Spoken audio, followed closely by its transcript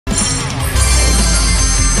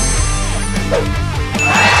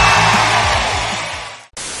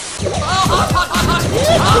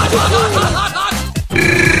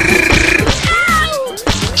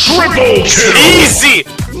Easy!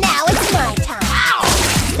 Now it's my time.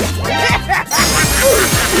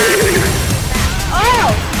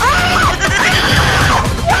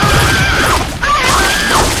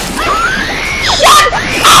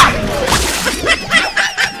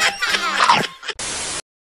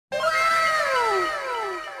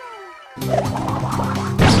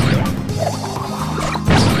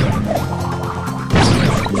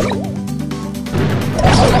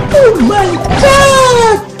 Oh my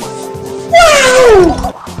god! Wow!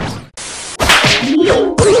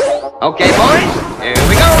 Okay, boys, here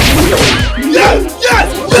we go. Yes! Yes!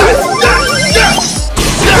 Yes! Yes! Yes!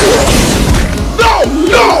 Yes! No!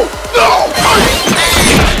 No! No!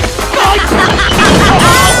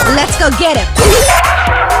 Let's go get him.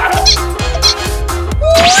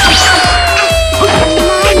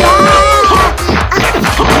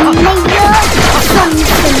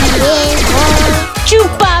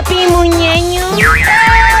 Chupapi muñeño.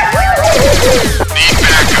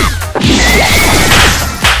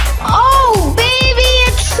 Oh, baby,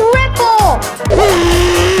 it's triple.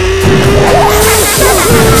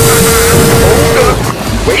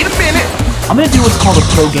 Wait a minute! I'm gonna do what's called a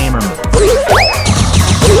pro gamer move.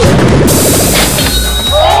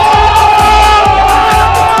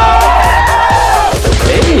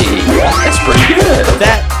 Hey, that's pretty good.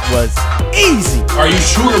 That was easy. Are you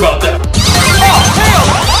sure about that?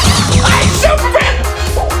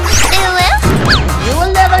 You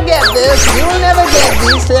will never get this. You will never get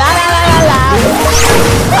this. La la la la la.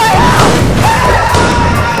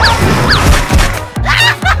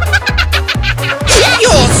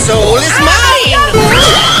 Your soul is mine!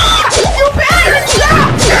 You better stop!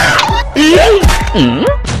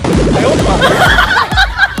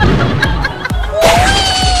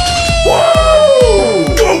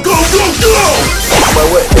 Go, go, go, go! But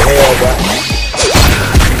what the hell, bro?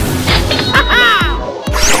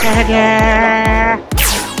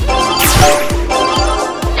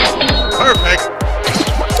 Perfect!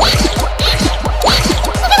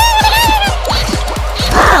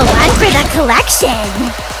 Oh, one for the collection.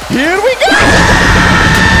 Here we go!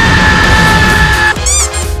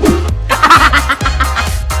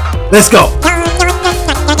 Let's go.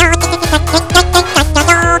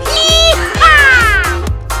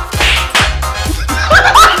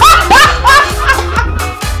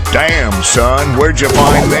 Damn, son, where'd you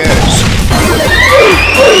find this?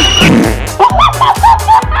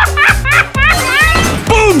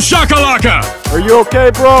 Boom shakalaka! Are you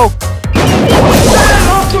okay, bro?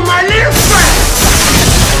 Off to my little friend!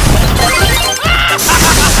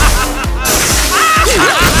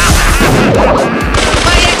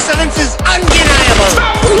 My excellence is undeniable!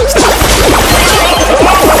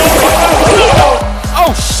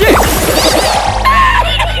 Oh shit!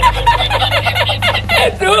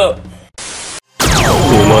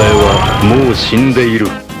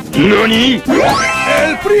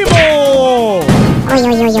 El primo! Oy,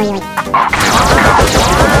 oy, oy, oy, oy.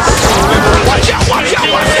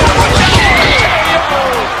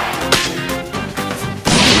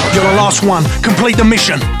 You're the last one. Complete the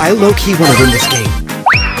mission. I low-key want to win this game.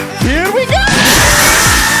 Here we go!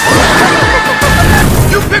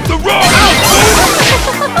 You picked the wrong outfit!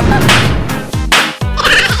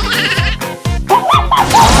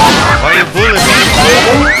 Why you bullying me?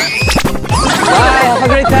 Bye, have a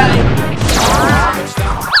great time.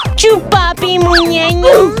 Chupapi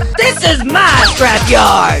muñeño. This is my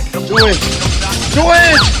scrapyard. Do it! Do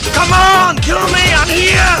it! Come on! Kill me! I'm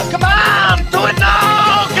here! Come on! Do it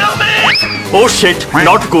now! Kill me! Oh shit,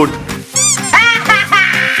 not good.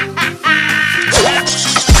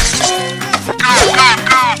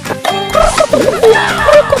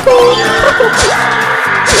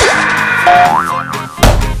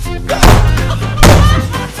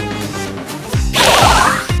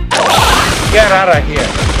 Get out of here.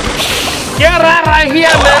 Get out of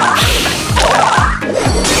here, man.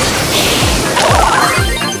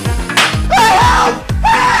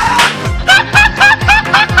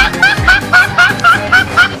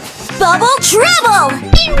 Bubble trouble!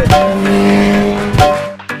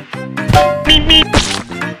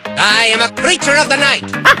 I am a creature of the night!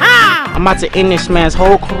 I'm about to end this man's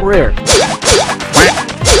whole career.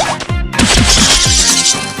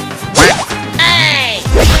 Hey!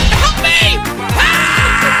 Help me!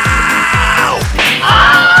 Help!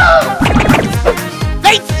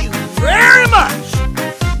 Thank you very much!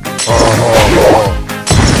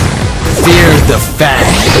 Fear the fang.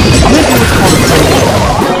 I'm gonna do what's called a pro gamer.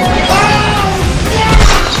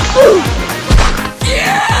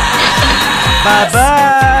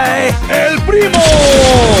 Bye-bye! El primo!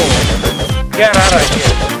 Get out of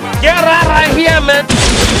here. Get out of here, man. Do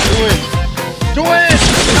it! Do it!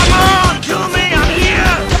 Come on!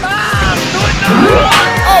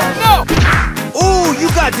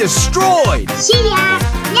 destroyed! See ya!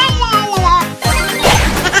 La la la la!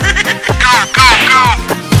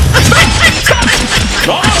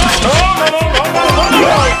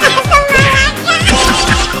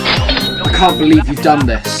 I can't believe you've done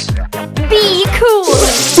this. Be cool!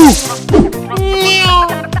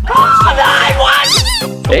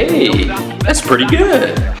 Hey, that's pretty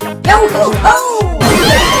good. Yo ho ho!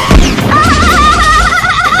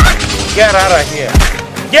 Get out of here.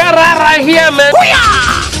 Get out of here, man. Oy,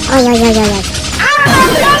 oy, oy, oy, oy.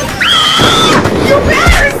 You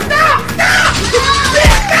better stop!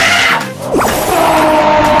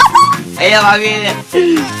 Ella va bien.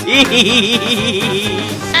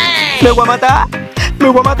 Me voy a matar. Me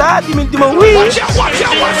voy a matar. Dime, uy.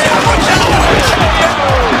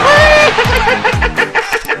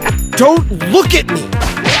 Don't look at me!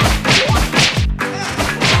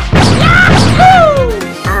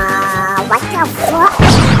 What the fuck?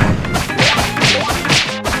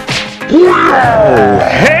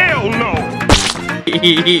 Hell no!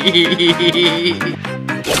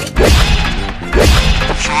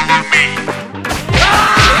 Follow me.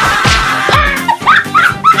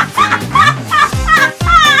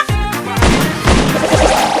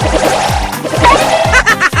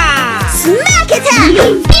 Smack attack!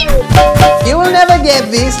 You will never get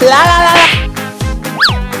this. La la la la.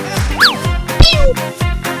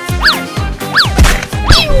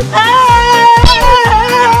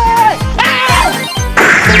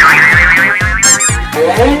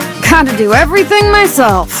 Gotta do everything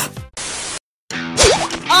myself.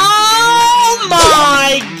 Oh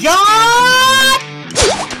my God!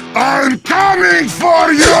 I'm coming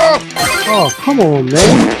for you! Oh, come on,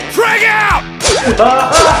 man. Frag out!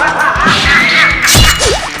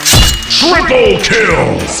 Triple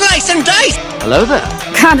kill! Slice and dice. Hello there.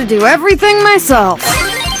 Gotta do everything myself.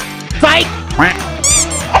 Fight.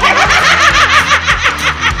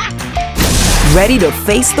 Ready to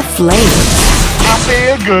face the flames. I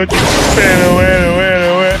feel good.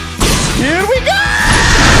 Here we go!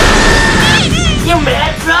 You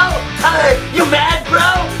mad, bro? You mad,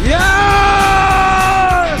 bro? Yeah!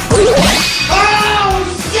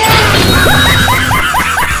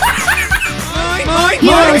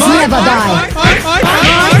 Heroes never die.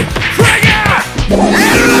 Frag out!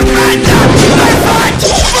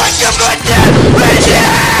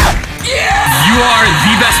 You are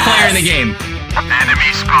the best player in the game.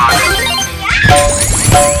 Enemy spotted.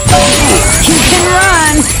 You can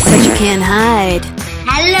run, but you can't hide.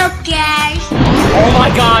 Hello, guys. Oh my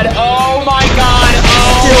god, oh my god,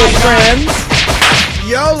 oh Still my god. friends.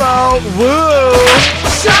 YOLO! Woo!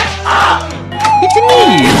 Shut up! It's me!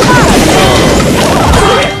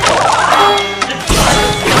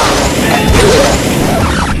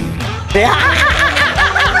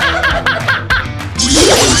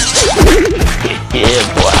 Yeah,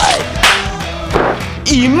 boy.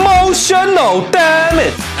 Emotional, damn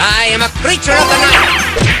it! I am a creature of the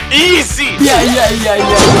night. Easy! Yeah.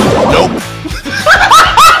 Nope.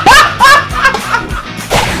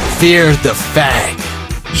 Fear the fang.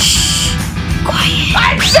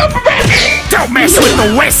 I'm Superman! Don't mess with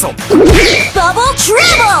the whistle! Bubble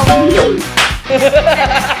trouble!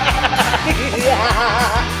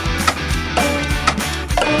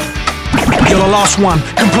 You're the last one.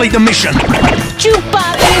 Complete the mission.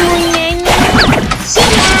 Chupapi muñeño. See ya!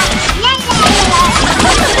 La la la la!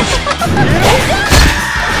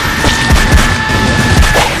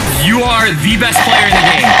 You are the best player in the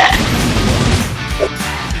game.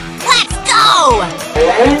 Let's go!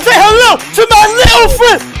 Say hello to my little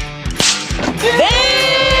friend!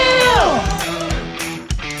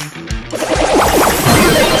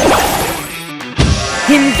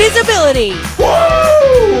 Invisibility.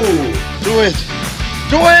 Do it!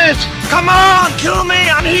 Do it! Come on! Kill me!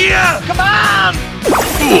 I'm here! Come on!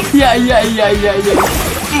 Yeah.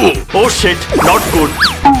 Oh shit, not good.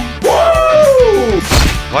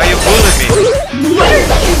 Why you bullying me?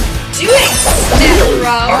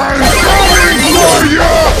 I'm coming for you!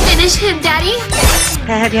 Finish him, Daddy.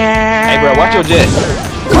 Hey, bro, watch your jet.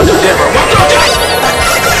 Watch your jet, bro. Watch your jet!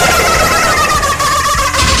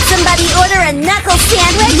 Somebody order a knuckle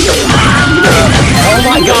sandwich. Oh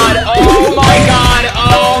my god, oh